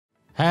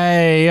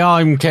Hey,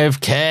 I'm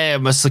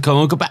ElusiveKev, Mr.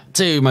 Welcome back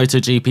to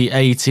MotoGP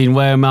 18,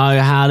 where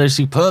Mario had a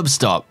superb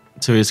start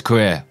to his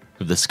career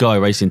with the Sky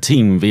Racing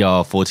Team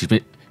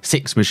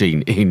VR46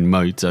 machine in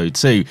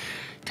Moto2.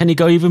 Can he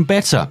go even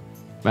better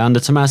round the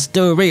Tomás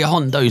de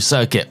Hondo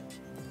circuit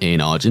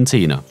in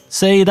Argentina?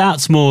 See,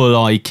 that's more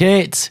like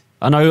it.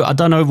 I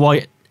don't know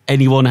why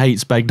anyone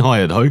hates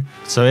Bagnaia though.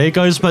 So here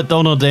goes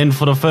McDonald in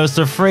for the first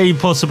of 3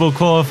 possible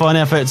qualifying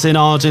efforts in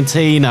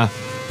Argentina,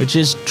 which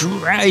is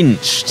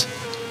drenched.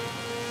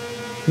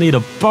 Need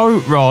a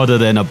boat rather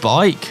than a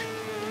bike.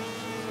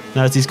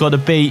 Now he's got to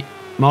beat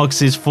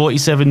Marcus's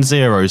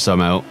 47.0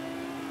 somehow.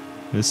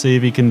 Let's see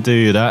if he can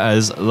do that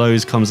as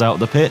Lowe's comes out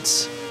the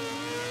pits.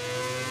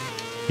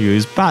 He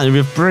was battling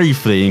with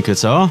briefly in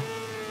Qatar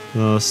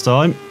last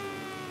time,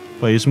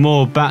 but he's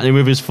more battling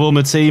with his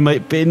former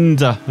teammate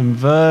Binder and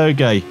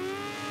Verge.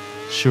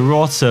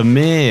 Shirota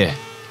Mir,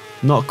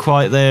 not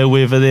quite there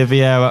with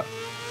Oliveira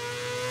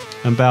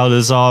and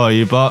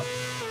Baldassarre, but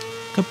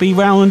could be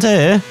round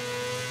here.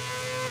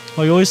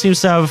 Well, he always seems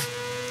to have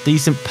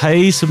decent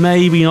pace,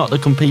 maybe not the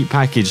complete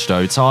package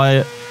though.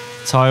 Tyre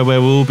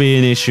wear will be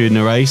an issue in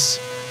the race,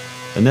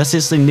 unless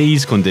it's in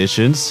these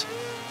conditions.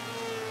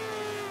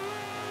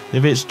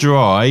 If it's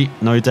dry,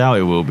 no doubt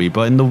it will be,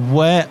 but in the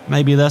wet,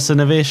 maybe that's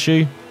another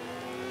issue.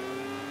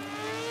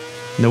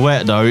 In the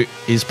wet though,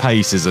 his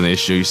pace is an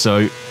issue,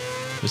 so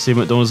we'll see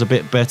McDonald's a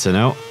bit better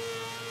now.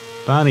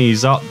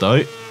 Banny's up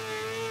though,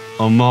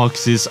 on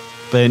Marcus's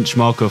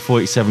benchmark of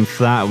 47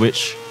 flat,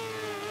 which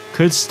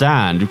could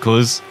stand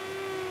because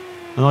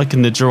unlike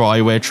in the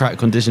dry where track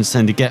conditions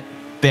tend to get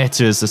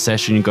better as the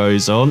session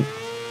goes on,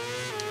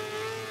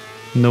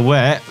 in the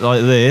wet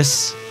like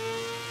this,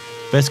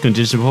 best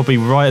conditions are probably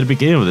right at the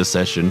beginning of the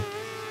session,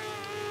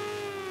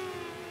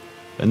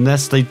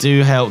 unless they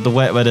do help the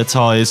wet weather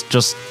tyres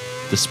just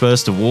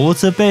disperse the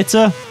water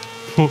better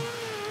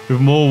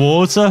with more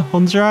water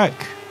on track.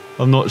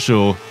 I'm not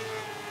sure,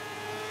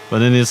 but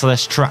then there's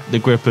less track to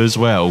grip as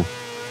well.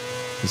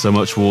 There's so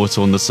much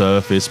water on the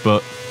surface,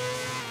 but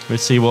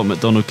let's see what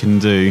McDonald can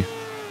do.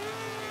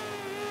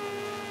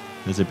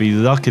 As it'd be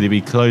lucky to be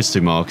close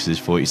to Marcus's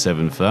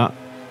 47 flat.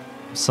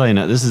 I'm saying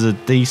that this is a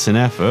decent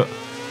effort.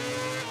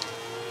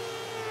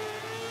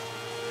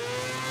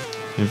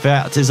 In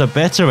fact, it's a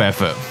better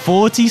effort.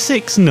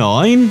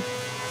 46.9.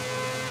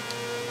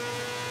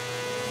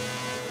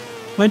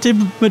 When did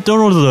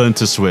McDonald learn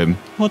to swim?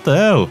 What the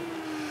hell?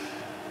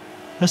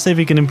 Let's see if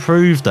he can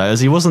improve that, as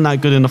he wasn't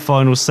that good in the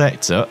final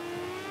sector.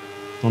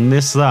 On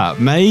this lap,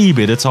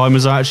 maybe the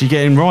timers are actually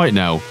getting right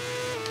now.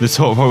 The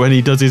top right when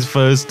he does his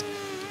first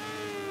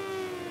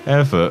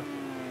effort.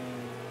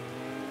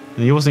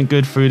 And he wasn't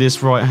good through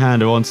this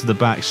right-hander onto the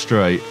back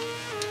straight.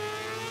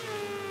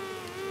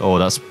 Oh,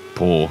 that's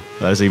poor.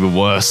 That's even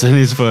worse than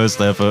his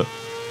first effort.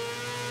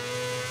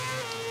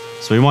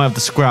 So we might have to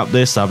scrap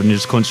this up and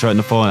just concentrate on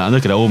the final. And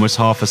look at that, almost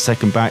half a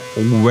second back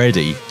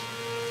already.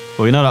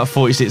 But we know that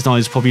 46.9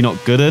 is probably not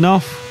good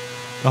enough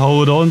to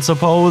hold on to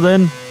pole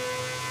then.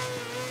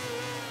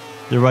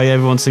 The way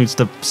everyone seems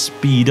to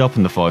speed up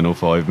in the final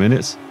 5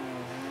 minutes.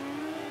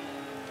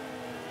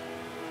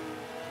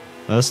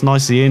 That's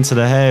nicely into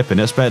the hairpin.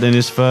 That's better than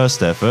his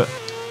first effort.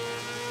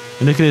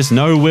 And look at this,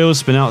 no wheel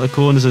spin out the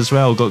corners as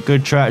well. Got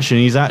good traction.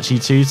 He's actually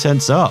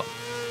 2/10 up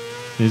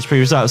in his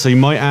previous lap, so he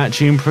might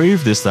actually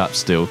improve this lap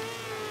still.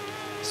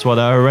 That's why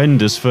that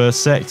horrendous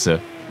first sector.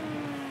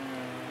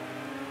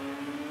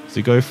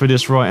 So go through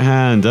this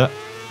right-hander.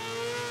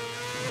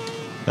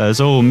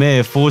 There's all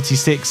Mir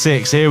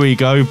 46.6. Here we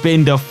go.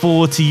 Binder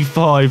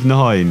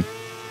 45.9.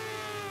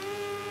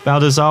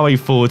 Baldassarre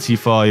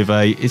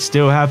 45.8. It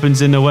still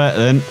happens in the wet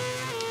then.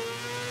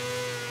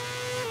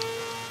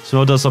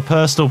 So does a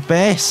personal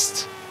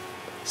best.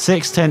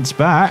 6/10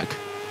 back,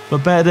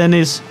 but better than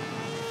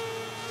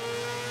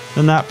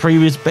that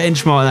previous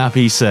benchmark lap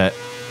he set.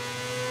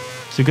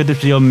 So good to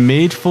be on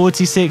mid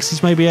 46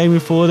 he's maybe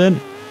aiming for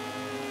then.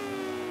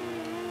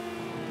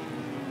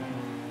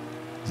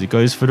 As he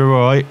goes for the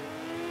right.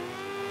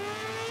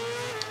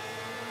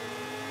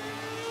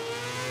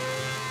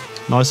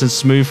 Nice and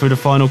smooth through the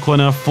final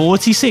corner.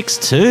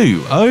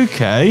 46.2.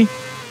 Okay.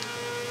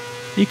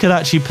 He could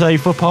actually play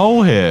for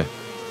pole here.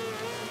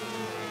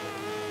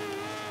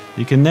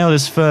 You can nail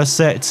this first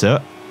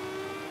sector.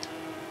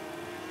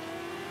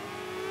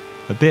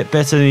 A bit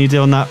better than he did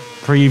on that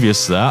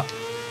previous lap.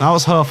 That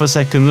was half a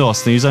second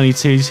lost and he was only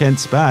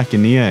 2/10 back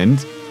in the end.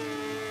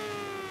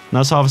 And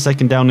that's half a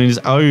second down in his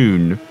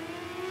own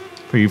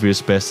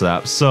previous best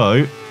lap.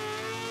 So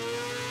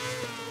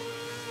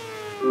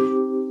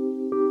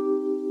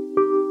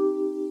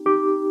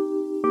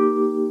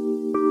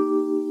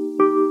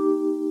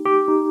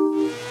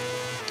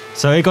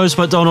here goes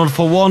McDonald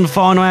for one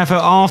final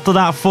effort after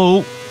that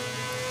fall.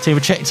 Team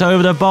checked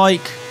over the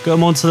bike, got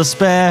him onto the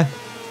spare,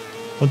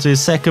 onto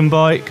his second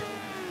bike.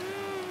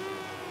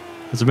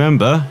 As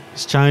remember,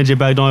 he's challenging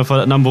Bagnaia for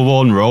that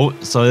 #1 role,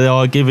 so they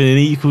are giving an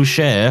equal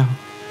share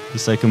of the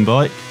second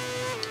bike.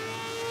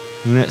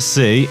 And let's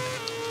see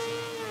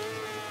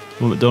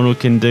what McDonald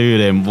can do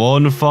then.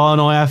 One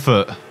final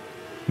effort,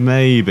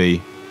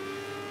 maybe,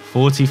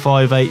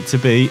 45.8 to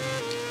beat.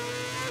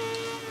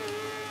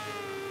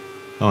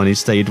 Oh, and he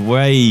stayed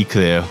way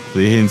clear of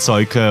the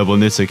inside curb on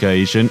this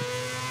occasion.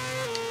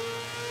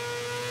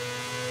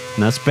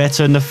 And that's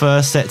better in the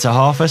first set to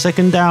half a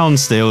second down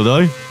still,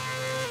 though.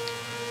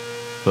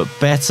 But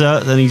better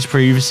than he's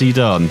previously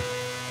done.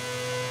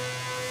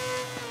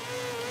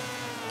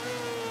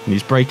 And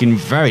he's braking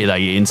very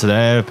late into the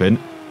hairpin.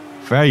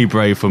 Very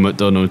brave for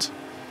McDonald.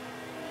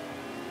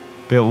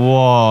 Bit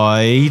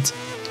wide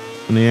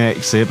on the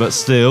exit, but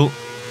still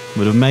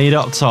would have made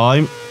up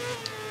time.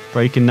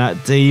 Braking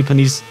that deep, and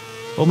he's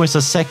almost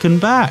a second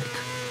back.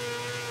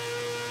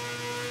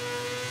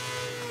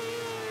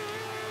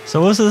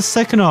 So was it the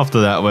second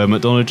after that where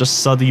McDonald just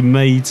suddenly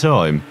made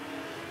time?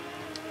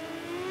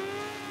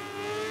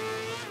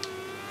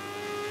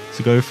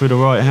 To go through the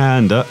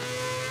right-hander.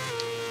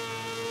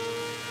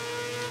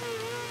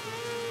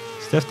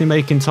 He's definitely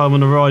making time on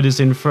the riders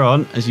in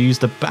front as he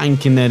used the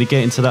bank in there to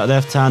get into that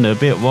left-hander. A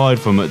bit wide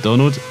from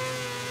McDonald.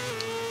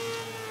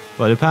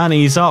 But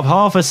apparently he's up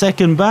half a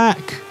second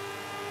back.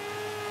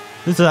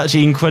 This is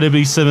actually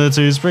incredibly similar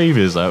to his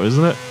previous lap,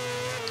 isn't it?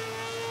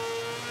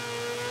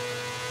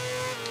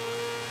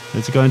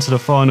 Need to go into the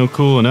final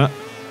corner.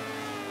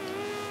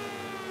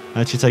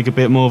 Actually take a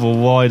bit more of a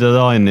wider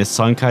line this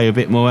time. Carry a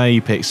bit more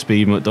apex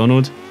speed,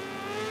 McDonald.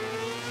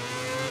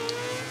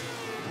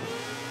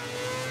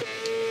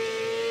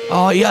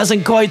 Oh, he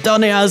hasn't quite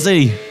done it, has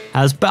he?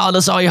 As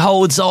Baldassarre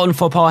holds on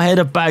for par ahead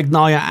of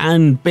Bagnaia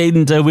and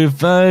Binder, with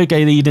Verge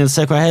leading the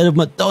second ahead of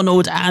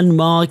McDonald and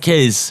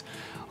Marquez.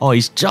 Oh,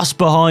 he's just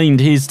behind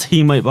his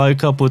teammate by a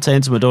couple of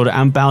tenths, McDonald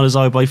and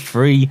Baldassarre by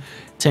 3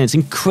 tenths.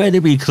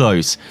 Incredibly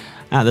close.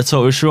 At the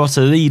top with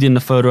Schrotter leading the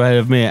further ahead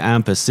of Mir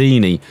and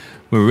Passini.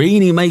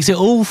 Marini makes it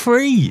all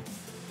 3.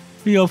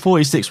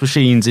 VR46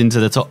 machines into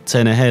the top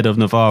 10 ahead of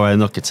Navarro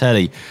and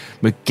Locatelli.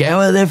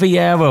 Miguel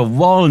Oliveira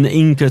won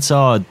in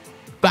Qatar.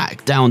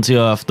 Back down to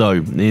earth though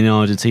in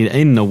Argentina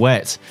in the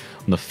wet.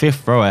 On the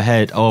 5th row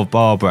ahead of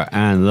Barbara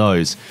and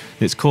Lowe's.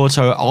 It's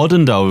Corto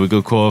Odendahl with a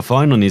good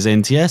qualifying on his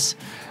NTS.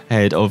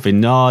 Ahead of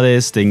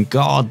Vinales, then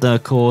Gardner,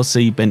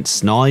 Corsi, Bent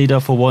Snyder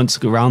for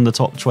once around the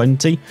top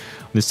 20.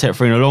 This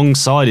Tetfrin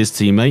alongside his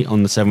teammate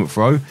on the 7th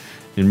row.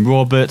 In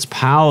Roberts,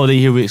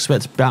 Paoli, who we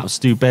expect perhaps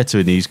to do better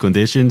in these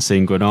conditions.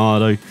 In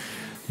Granado,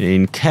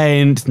 in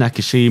Kent,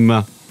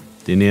 Nakashima,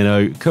 De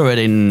Niro,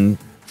 Kuradin,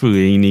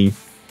 Furini,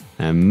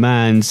 and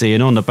Manzi.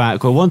 And on the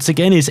back, well, once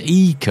again is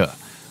Ika.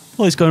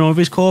 What is going on with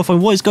his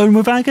qualifying? What is going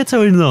with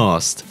Agato in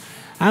last?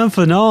 And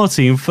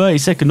Fanati in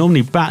 32nd,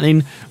 normally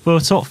battling for a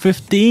top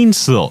 15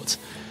 slot.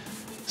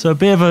 So a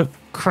bit of a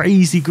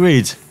crazy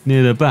grid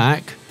near the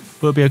back.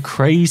 Will it be a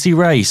crazy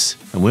race?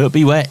 And will it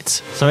be wet?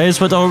 So here's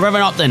McDonald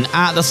revving up then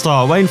at the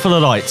start, waiting for the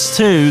lights.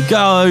 2,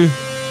 go.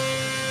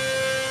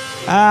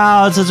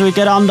 Out as we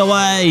get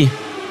underway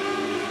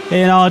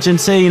in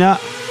Argentina.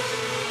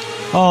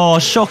 Oh,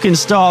 shocking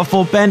start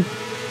for Binder.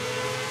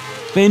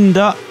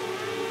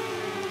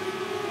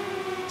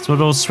 So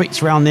McDonald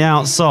switch around the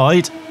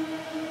outside.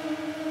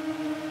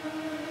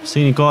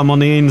 Passini got him on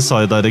the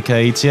inside though, the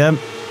KTM.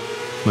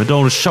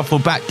 McDonald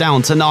shuffled back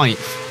down to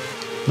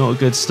 9th. Not a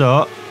good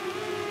start.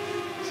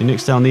 He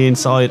nicks down the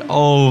inside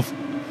of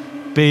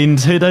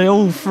Binder. They're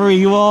all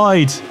 3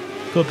 wide.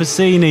 Got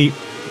Passini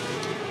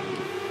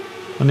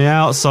on the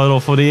outside or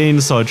for the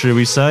inside, should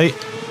we say.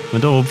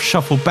 McDonald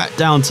shuffled back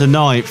down to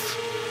 9th.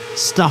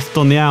 Stuffed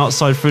on the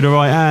outside through the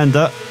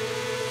right-hander.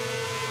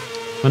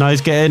 And now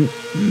he's getting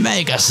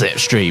mega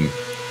slipstream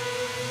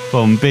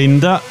from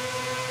Binder.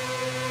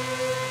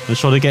 I'm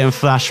sure they're getting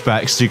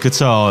flashbacks to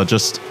Qatar.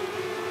 Just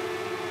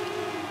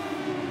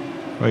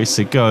race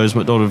it goes.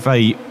 McDonald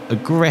very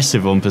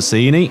aggressive on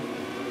Passini.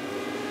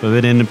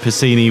 But then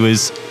Passini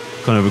was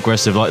kind of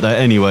aggressive like that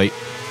anyway.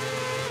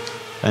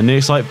 And it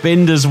looks like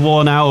Binder's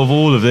won out of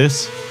all of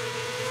this.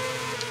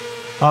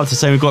 Up to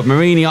say we've got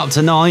Marini up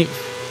to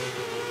 9th.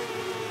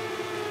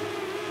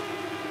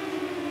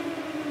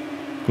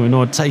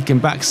 Grenard taking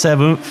back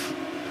 7th.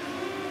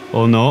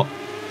 Or not.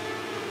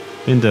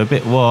 Binder a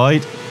bit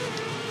wide.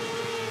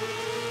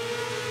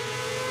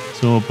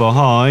 So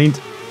behind.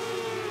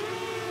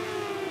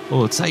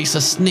 Oh, takes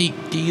a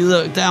sneaky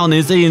look down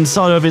his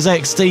inside of his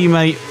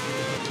ex-teammate.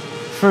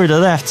 Through the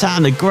left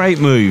hand, a great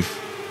move.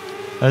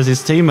 As his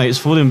teammate's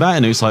falling back,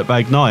 and it looks like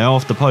Bagnaia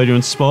off the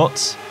podium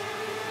spots.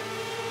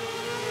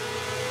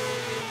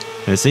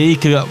 As he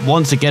could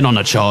once again on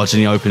a charge and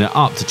he opened it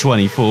up to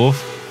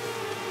 24th.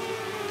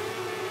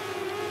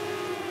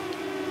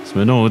 So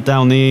McDonald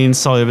down the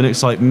inside of it,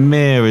 looks like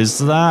Mir is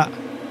that.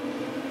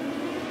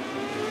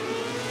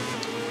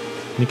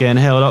 Again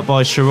held up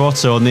by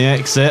Shirotto on the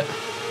exit.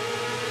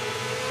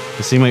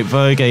 The teammate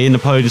Verge in the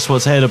podium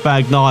spots ahead of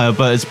Bagnaia,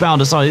 but it's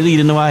Baldassarre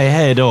leading the way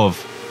ahead of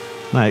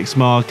Max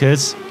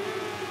Marquez.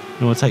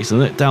 McDonald takes a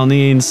look down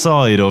the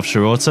inside of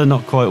Shirotto,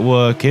 not quite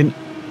working.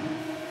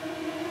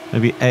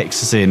 Maybe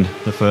exiting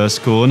the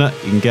first corner.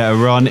 You can get a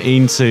run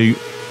into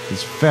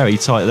this very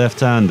tight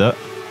left-hander.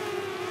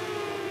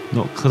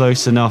 Not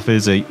close enough,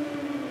 is he?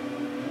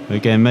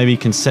 Again, maybe he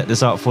can set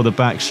this up for the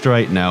back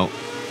straight now.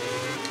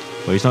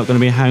 But he's not going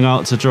to be hung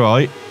out to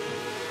dry.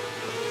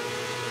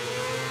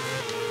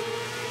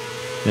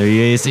 There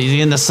he is.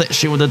 He's in the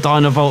slipstream with the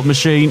Dynavolt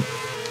machine.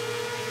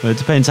 Well, it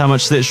depends how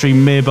much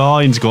slipstream Mir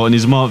behind's got in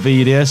his Mark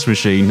VDS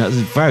machine. That's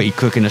very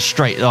quick in a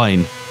straight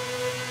line.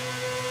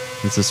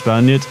 It's a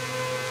Spaniard.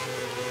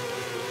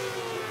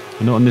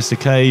 And not on this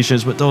occasion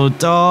as McDonald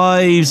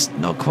dives.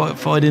 Not quite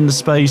finding the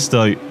space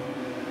though.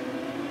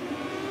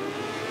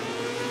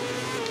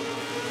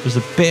 Just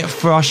a bit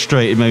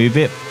frustrated, maybe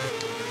a bit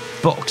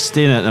boxed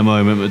in at the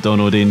moment,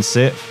 McDonald in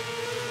sixth.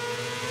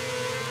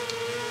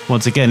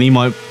 Once again, he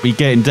might be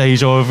getting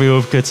deja vu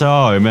of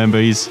Qatar. Remember,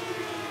 he's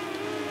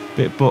a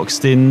bit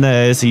boxed in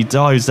there as he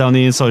dives down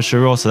the inside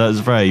Shirota. That was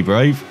very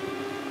brave.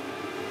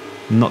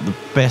 Not the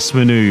best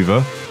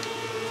manoeuvre.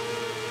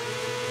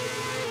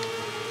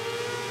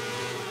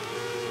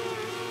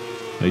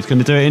 He's going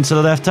to do it into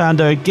the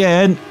left-hander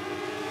again.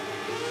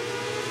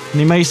 And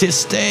he makes it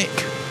stick.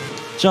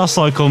 Just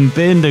like on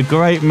Binder.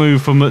 Great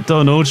move from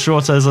McDonald.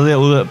 Shirota has a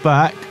little look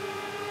back.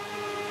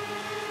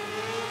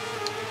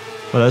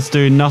 But that's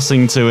doing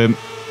nothing to him.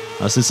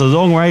 It's a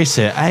long race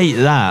here. 8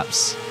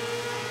 laps.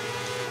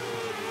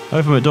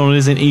 Hopefully McDonald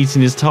isn't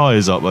eating his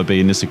tyres up by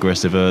being this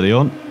aggressive early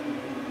on.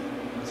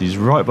 He's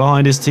right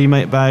behind his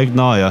teammate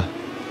Bagnaia.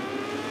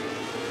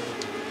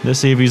 Let's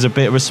see if he's a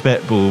bit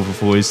respectful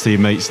for his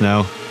teammates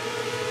now.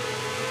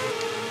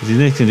 He's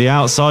nicking the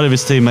outside of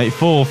his teammate.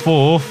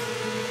 4-4.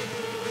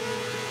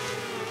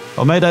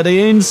 Oh, made that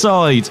the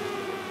inside.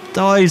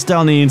 Dives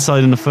down the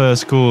inside in the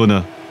first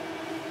corner.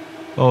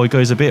 Oh, he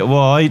goes a bit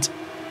wide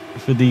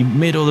for the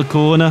middle of the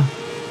corner.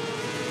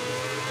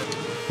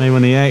 Maybe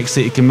when the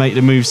exit, he can make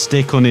the move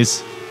stick on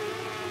his...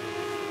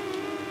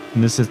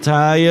 And this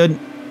Italian.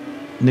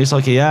 Looks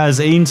like he has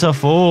into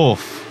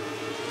fourth.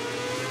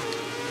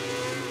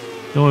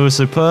 Oh, a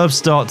superb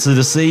start to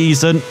the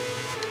season.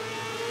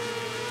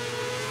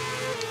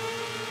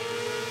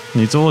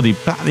 And he's already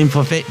battling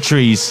for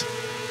victories.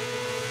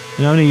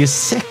 And only his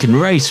second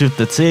race with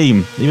the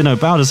team. Even though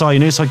Baldassarre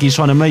looks like he's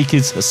trying to make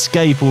his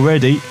escape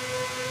already.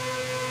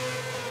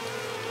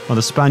 Well,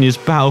 the Spaniards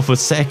battle for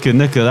second.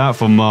 Look at that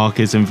from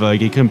Marquez and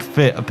Verge. He can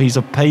fit a piece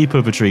of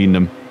paper between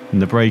them in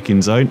the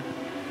braking zone.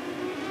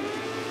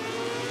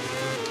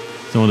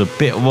 So a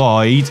bit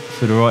wide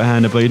for the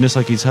right-hander, but it looks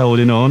like he's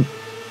holding on.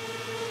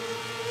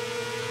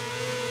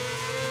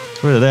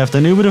 To the left.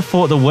 And who would have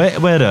thought the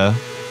wet weather?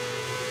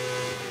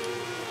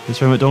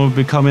 This where McDonald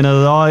becoming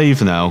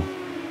alive now.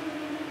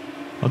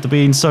 After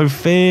being so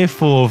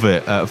fearful of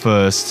it at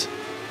first.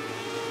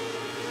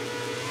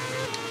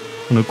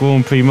 On a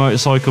Grand Prix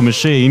motorcycle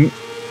machine.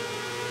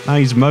 Now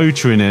he's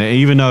motoring in it,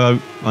 even though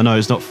I know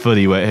it's not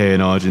fully wet here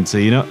in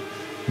Argentina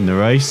in the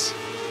race.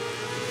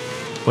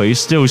 But he's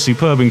still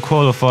superb in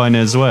qualifying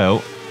as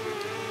well.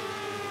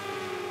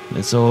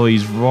 That's all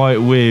he's right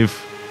with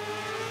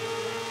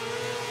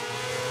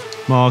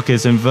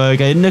Marquez and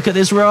Verge. And look at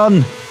this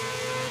run.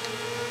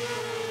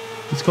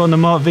 He's got on the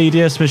Mark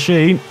VDS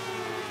machine.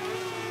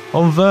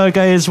 On Verge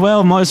as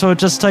well. Might as well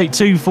just take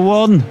 2 for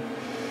 1.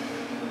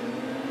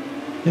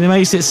 And he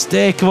makes it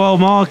stick while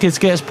Marquez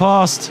gets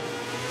past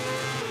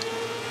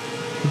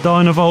the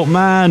Dynavolt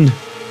man.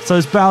 So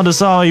it's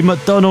Baldassarre,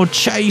 McDonald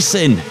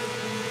chasing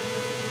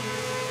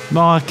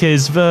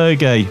Marquez,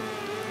 Verge.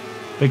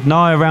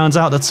 Bagnaia rounds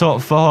out the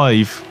top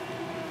 5.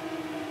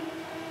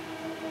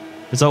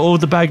 It's like all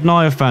the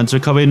Bagnaia fans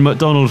become in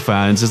McDonald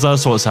fans. Is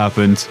that's what's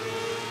happened?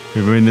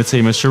 We were in the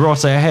team of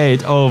Shirota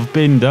ahead of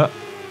Binder.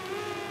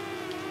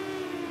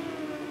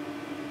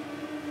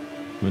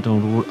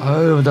 McDonald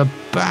over the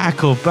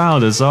back of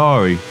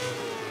Baldassarre.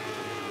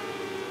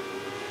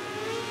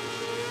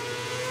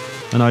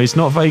 I know he's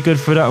not very good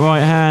for that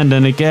right hand.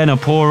 And again, a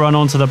poor run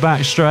onto the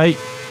back straight.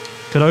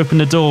 Could open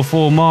the door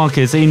for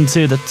Marquez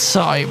into the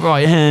tight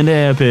right hand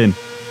hairpin.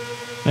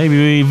 Maybe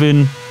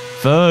even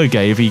Verge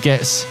if he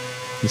gets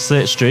the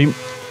slipstream.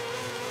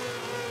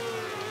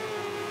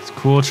 It's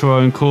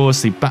Quartaro and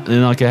Corsi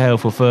battling like a hell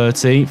for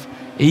 13th.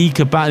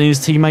 Ika battling his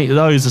teammate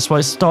Lowe's. That's why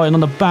it's starting on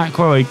the back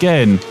row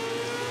again.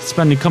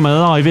 Spaniard coming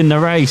alive in the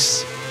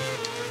race.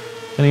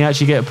 Can he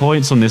actually get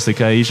points on this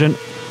occasion?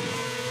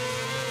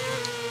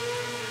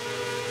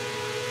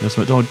 Yes,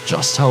 McDonald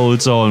just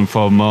holds on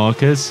from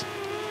Marquez.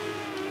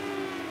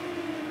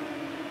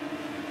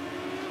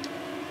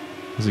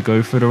 Does he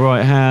go for the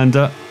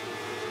right-hander?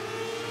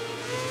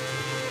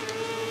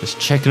 Just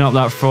checking up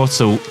that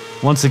throttle.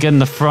 Once again,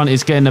 the front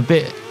is getting a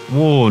bit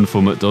worn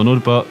for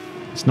McDonald, but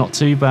it's not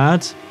too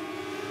bad.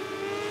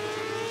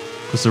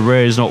 Because the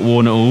rear is not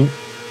worn at all.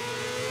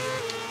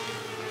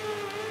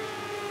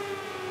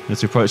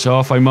 Let's approach the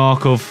halfway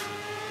mark of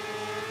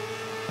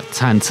a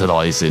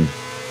tantalising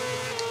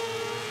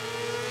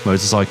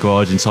motorcycle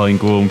Argentine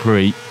Grand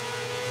Prix.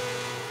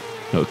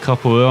 Got a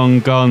couple of young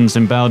guns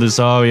in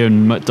Baldassarre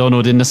and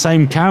McDonald in the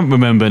same camp,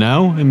 remember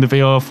now, in the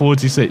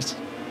VR46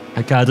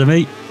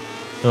 Academy,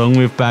 along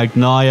with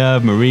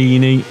Bagnaia,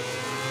 Marini.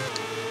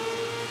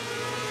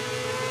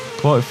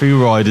 Quite a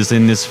few riders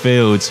in this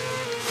field,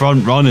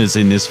 front runners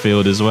in this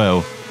field as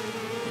well.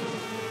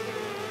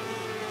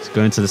 It's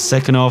going to the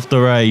second half of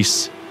the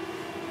race.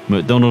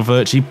 McDonald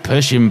virtually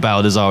pushing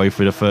Baldassarre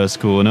through the first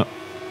corner.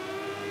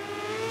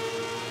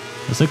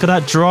 Let's look at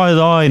that dry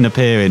line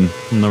appearing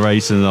on the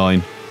racing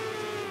line.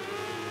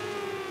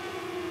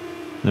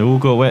 They've all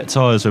got wet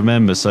tyres,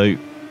 remember, so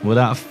will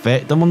that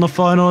affect them on the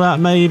final lap,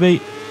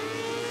 maybe?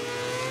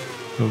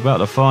 We're about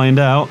to find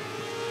out.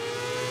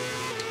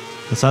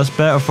 That's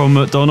better from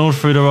McDonald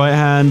through the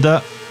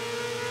right-hander.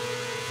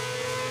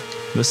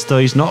 But still,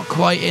 he's not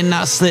quite in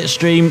that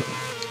slipstream.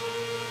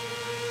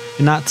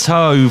 In that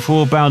toe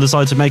before Bauer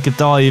decided to make a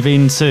dive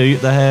into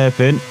the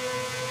hairpin.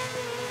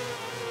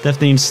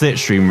 Definitely in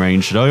slipstream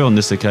range, though, on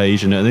this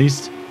occasion at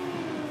least.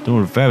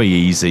 Doing very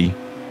easy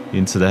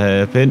into the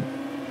hairpin.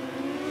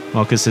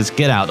 Marcus says,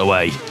 get out of the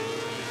way.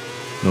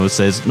 Noah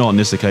says, not on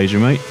this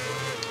occasion, mate.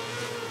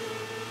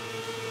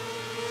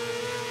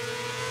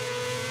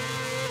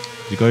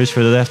 He goes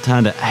through the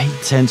left-hander,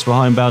 8/10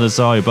 behind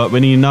Baldassarre, but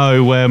when you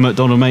know where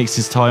McDonald makes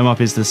his time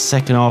up is the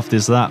second half of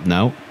this lap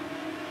now.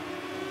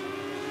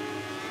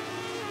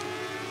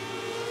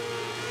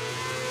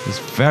 It's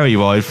very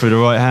wide through the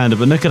right-hander,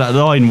 but look at that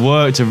line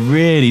work to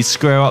really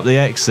square up the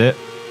exit.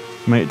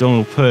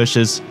 McDonald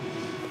pushes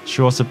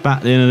Schrotter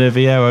back in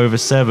Olivier over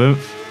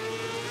 7th.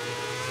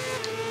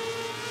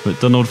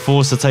 McDonald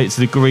forced to take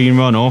to the green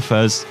runoff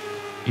as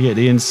he hit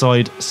the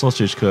inside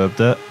sausage curb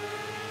there.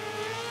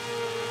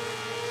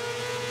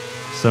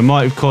 So it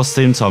might have cost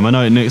him time. I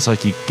know it looks like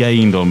he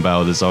gained on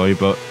Baldassarre,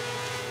 but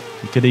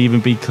he could even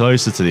be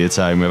closer to the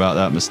Italian without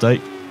that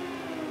mistake.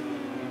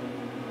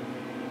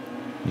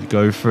 You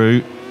go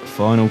through,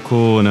 final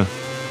corner.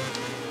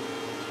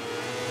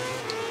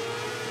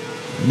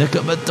 Look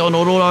at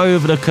McDonald all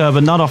over the curb,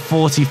 another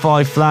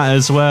 45 flat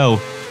as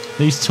well.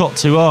 These top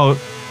two are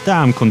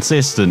damn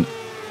consistent.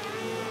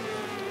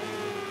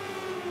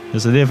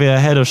 There's Olivier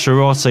ahead of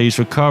Schrotter. He's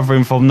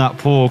recovering from that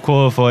poor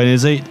qualifying,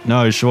 is he?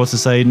 No, Schrotter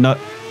saying no,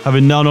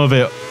 having none of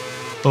it.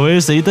 Or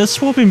is he? They're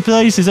swapping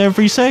places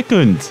every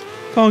second.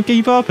 Can't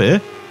keep up here.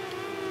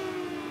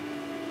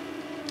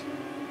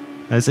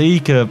 As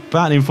Ika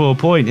battling for a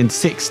point in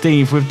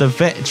 16th with the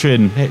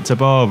veteran Hector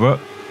Barbara.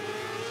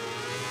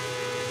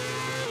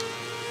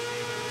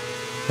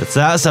 But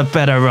that's a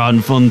better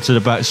run onto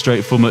the back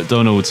straight for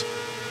McDonald.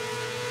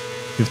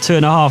 With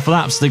 2.5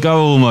 laps to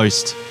go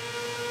almost.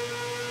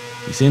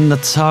 He's in the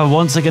toe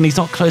once again. He's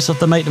not close enough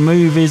to make the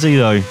move, is he,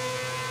 though?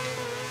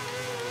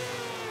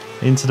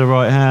 Into the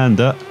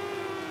right-hander.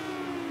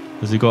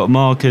 As he got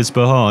Marquez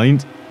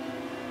behind.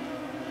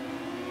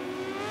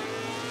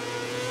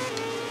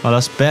 Oh,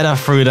 that's better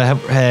through the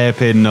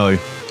hairpin, though.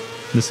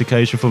 This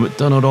occasion for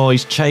McDonald. Oh,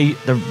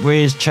 the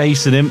rear's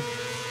chasing him.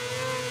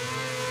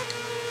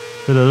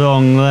 To the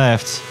long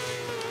left.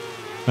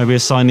 Maybe a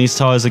sign these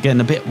tyres are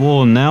getting a bit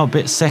worn now. A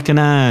bit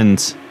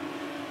second-hand.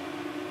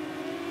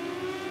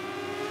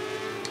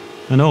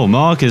 And oh,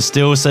 Marcus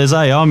still says,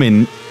 hey, I'm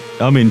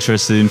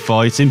interested in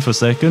fighting for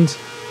second.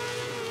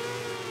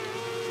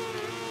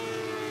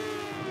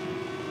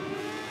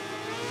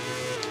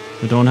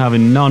 We don't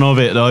having none of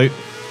it though.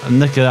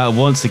 And look at that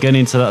once again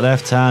into that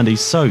left hand.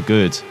 He's so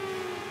good.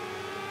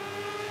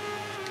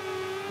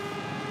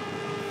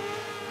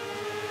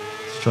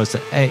 Tries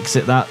to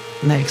exit that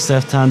next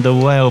left hander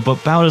well, but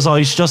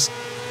Baldassarre's just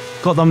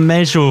got the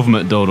measure of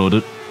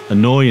McDonald,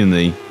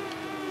 annoyingly.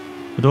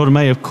 McDonald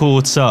may have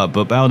caught up,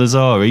 but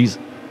Baldassarre's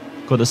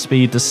got the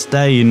speed to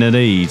stay in the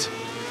lead.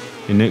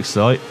 It looks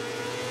like.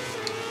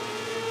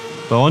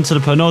 But onto the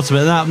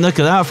penultimate lap. Look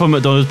at that from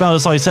McDonald.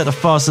 Baldassarre set the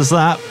fastest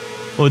lap.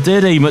 Or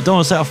did he?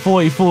 McDonald set a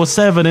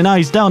 44.7 and now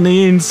he's down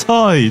the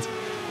inside.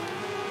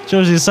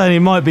 George is saying he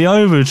might be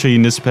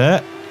over-treating this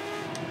pair.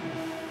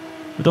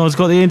 McDonald's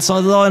got the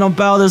inside line on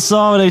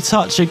Baldassarre. They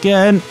touch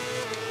again.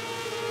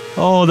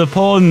 Oh, the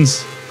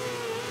ponds.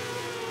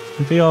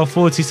 The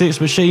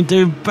VR46 machine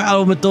doing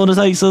battle. McDonald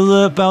takes a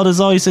look.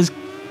 Baldassarre says,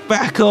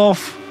 back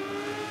off.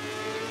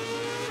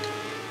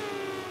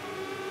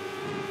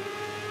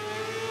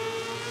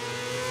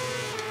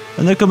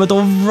 And look at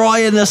McDonald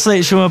right in the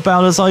slipstream of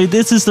Baldassarre.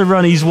 This is the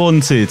run he's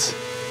wanted.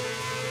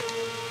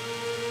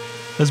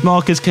 As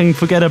Marcus can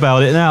forget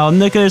about it now. And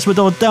look at this,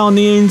 McDonald down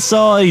the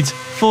inside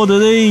for the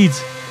lead.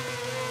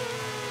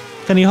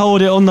 Can he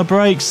hold it on the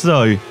brakes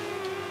though?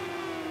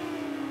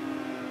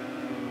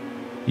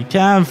 He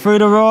can through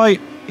the right.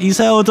 He's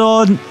held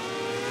on.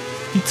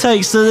 He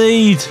takes the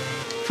lead.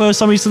 First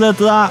time he's led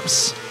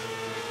laps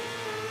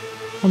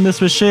on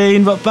this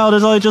machine, but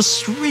Baldassarre just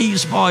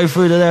sweeps by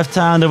through the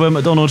left-hander when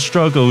McDonald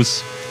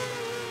struggles.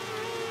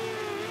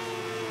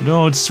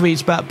 McDonald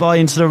sweeps back by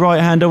into the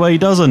right-hander where he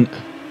doesn't.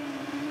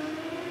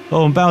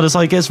 Oh, and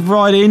Baldassarre gets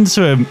right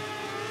into him.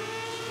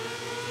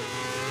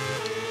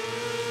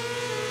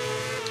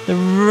 They're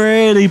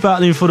really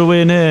battling for the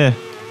win here.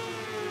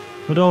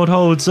 McDonald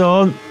holds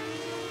on.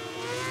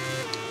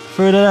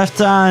 Through the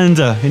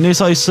left-hander. He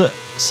looks like he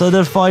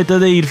solidified the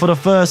lead for the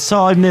first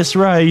time this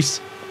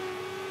race.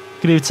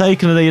 Could have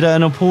taken the lead at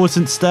an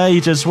important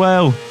stage as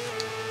well.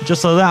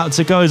 Just a lap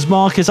to go as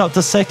Marcus up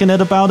to second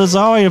head of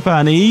Baldassarre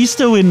apparently. He's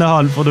still in the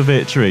hunt for the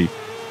victory.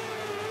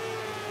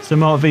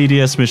 Smart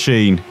VDS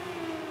machine.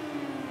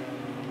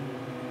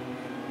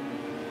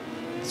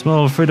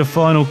 Small through the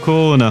final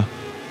corner.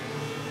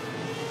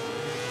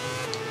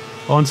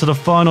 On to the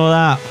final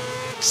lap.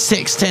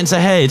 6/10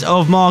 ahead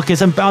of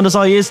Marquez, and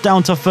Baldassarre is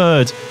down to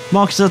third.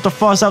 Marquez has the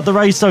fast out the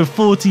race though,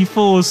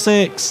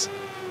 44.6.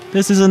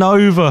 This isn't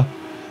over,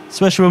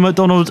 especially when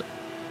McDonald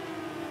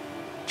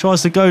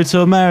tries to go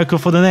to America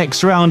for the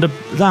next round a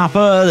lap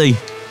early.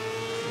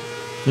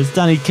 There's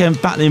Danny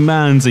Kent battling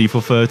Manzi for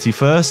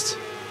 31st.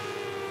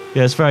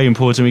 Yeah, it's very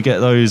important we get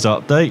those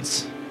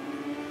updates.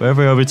 Where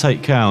every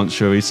overtake counts,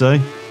 shall we say.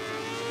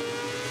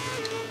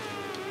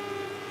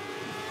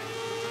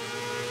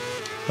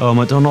 Oh,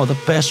 McDonald, the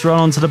best run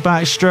onto the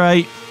back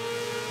straight.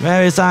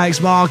 There is Alex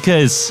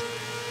Marquez.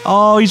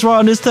 Oh, he's right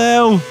on his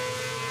tail.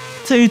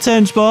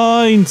 2/10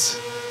 behind.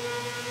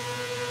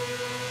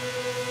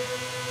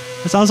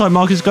 It sounds like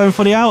Marquez is going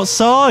for the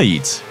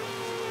outside.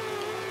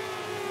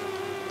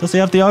 Does he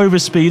have the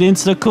overspeed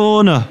into the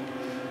corner?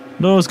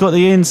 McDonald's got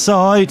the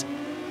inside.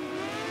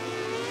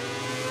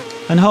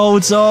 And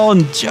holds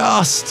on,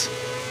 just.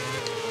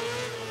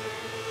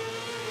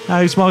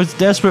 Alex Marquez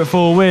desperate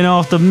for a win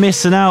after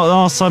missing out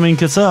last time in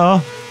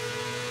Qatar.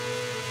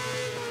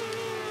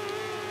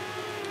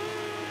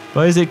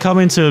 But is it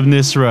coming to him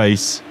this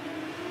race?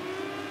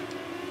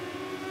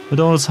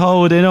 McDonald's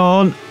holding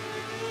on.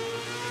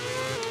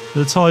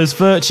 The tyre's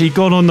virtually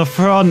gone on the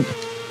front.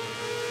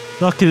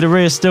 Luckily the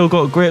rear still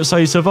got grip, so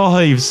he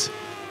survives.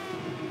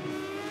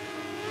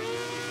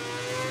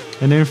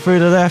 And then through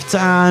the left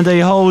hand he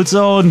holds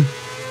on.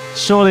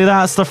 Surely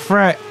that's the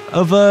threat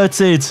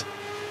averted.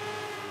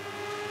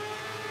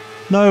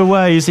 No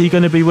way is he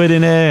going to be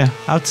winning here.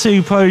 Our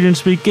 2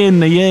 podiums begin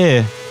the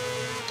year.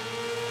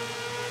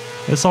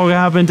 It's all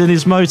happened in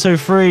his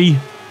Moto3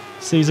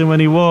 season when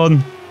he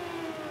won.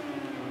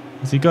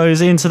 As he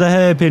goes into the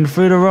hairpin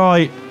through the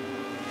right.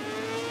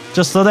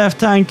 Just the left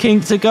hand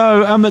kink to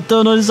go, and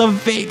McDonald is a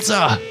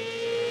victor.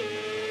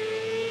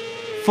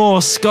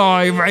 For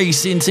Sky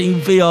Racing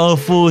Team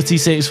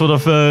VR46 for the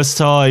first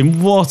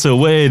time. What a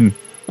win.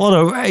 What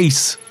a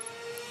race.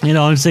 You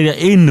know, I'm seeing it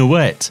in the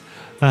wet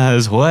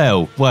as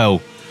well.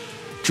 Well,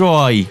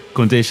 dry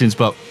conditions,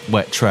 but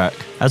wet track.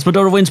 As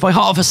McDonald wins by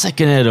half a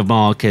second ahead of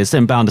Marquez,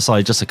 then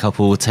Baldassarre just a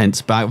couple of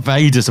tenths back.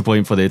 Very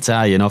disappointing for the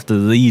Italian after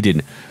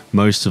leading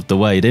most of the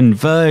way. Then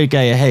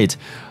Vergay ahead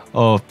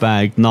of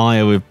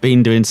Bagnaia with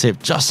Binder in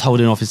tip, just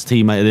holding off his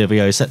teammate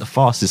Olivio, set the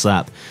fastest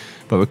lap,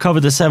 but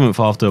recovered the 7th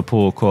after a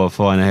poor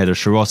qualifying ahead of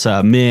Shirota.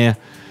 Amir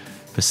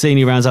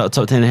Bassini rounds out the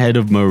top 10 ahead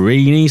of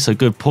Marini, so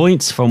good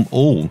points from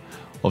all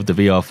of the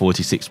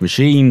VR46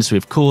 machines,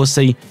 with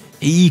Corsi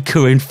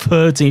Ika in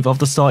 13th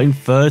after starting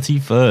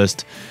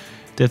 31st.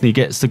 Definitely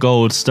gets the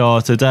gold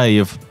star today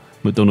if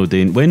McDonald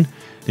didn't win.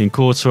 Then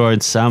Courtois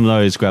and Sam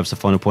Lowe's grabs the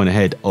final point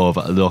ahead of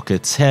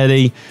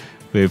Locatelli,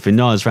 with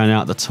Vinales rounding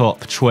out the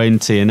top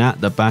 20, and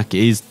at the back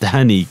is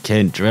Danny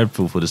Kent,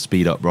 dreadful for the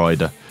speed up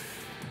rider.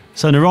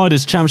 So in the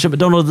Riders' Championship,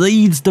 McDonald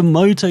leads the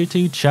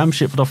Moto2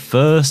 Championship for the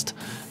first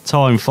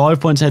time. 5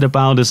 points ahead of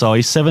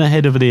Baldassarre, 7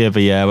 ahead of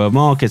Oliveira.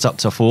 Marquez up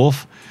to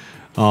 4th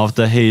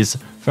after his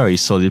very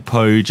solid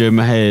podium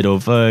ahead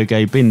of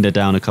Vergay. Binder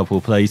down a couple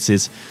of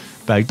places.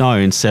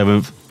 Bagnaia in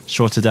 7th.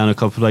 Shorter down a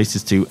couple of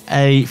places to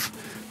 8th.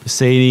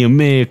 Bassini and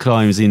Mir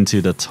climbs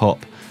into the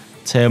top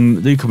 10.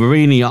 Luca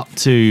Marini up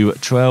to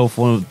 12th.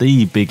 One of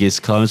the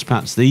biggest climbers,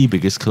 perhaps the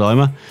biggest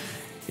climber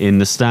in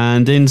the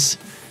standings.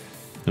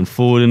 And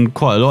falling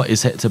quite a lot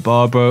is Hector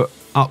Barbaro.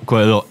 Up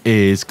quite a lot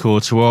is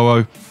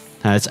Quartararo.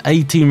 Has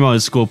 18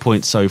 riders scored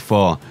points so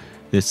far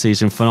this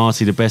season.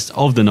 Fanati the best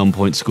of the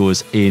non-point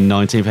scores in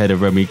 19th ahead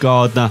of Remy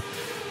Gardner.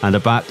 And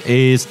the back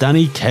is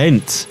Danny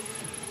Kent.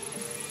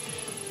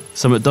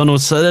 So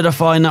McDonald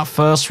solidifying that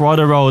first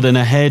rider role, then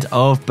ahead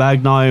of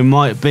Bagnaia,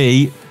 might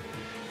be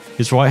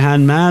his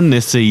right-hand man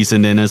this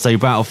season then as they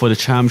battle for the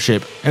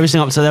championship.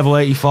 Everything up to level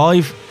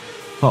 85.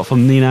 Apart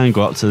from Ninang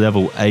go up to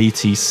level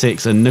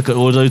 86, and look at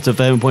all those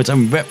development points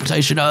and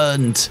reputation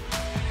earned.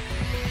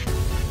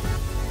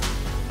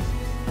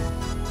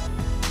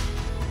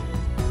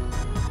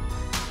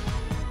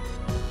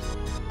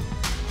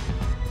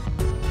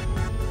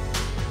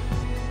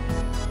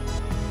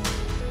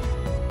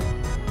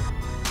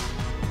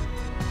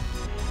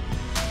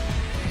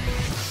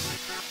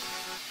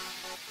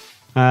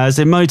 As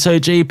in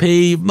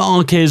MotoGP,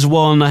 Marquez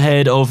won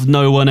ahead of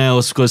no one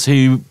else, because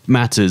who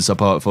matters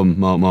apart from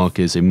Marc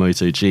Marquez in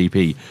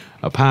MotoGP?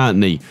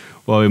 Apparently.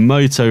 While in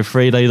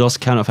Moto3, they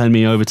lost count of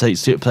enemy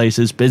overtakes to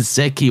places.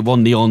 Bezzecchi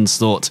won the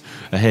onslaught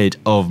ahead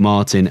of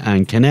Martin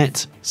and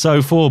Canet.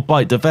 So for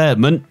bike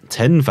development,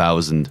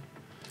 10,000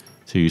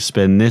 to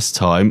spend this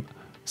time.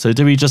 So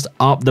do we just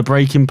up the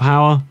braking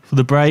power for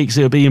the brakes?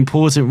 It'll be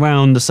important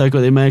round the Circuit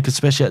of the Americas,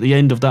 especially at the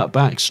end of that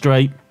back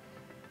straight.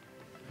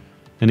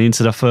 And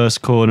into the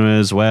first corner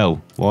as well.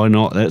 Why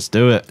not? Let's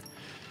do it.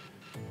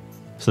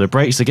 So the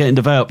brakes are getting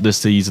developed this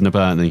season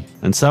apparently.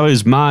 And so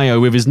is Mayo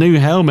with his new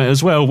helmet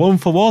as well. 1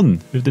 for 1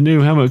 with the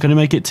new helmet. Going to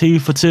make it 2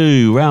 for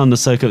 2 round the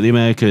Circuit of the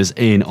Americas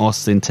in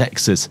Austin,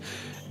 Texas.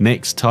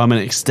 Next time and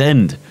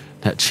extend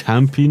that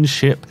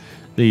championship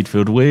lead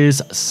field.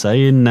 Wiz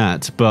saying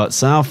that. But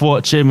South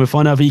watching. We'll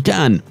find out if he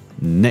can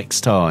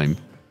next time.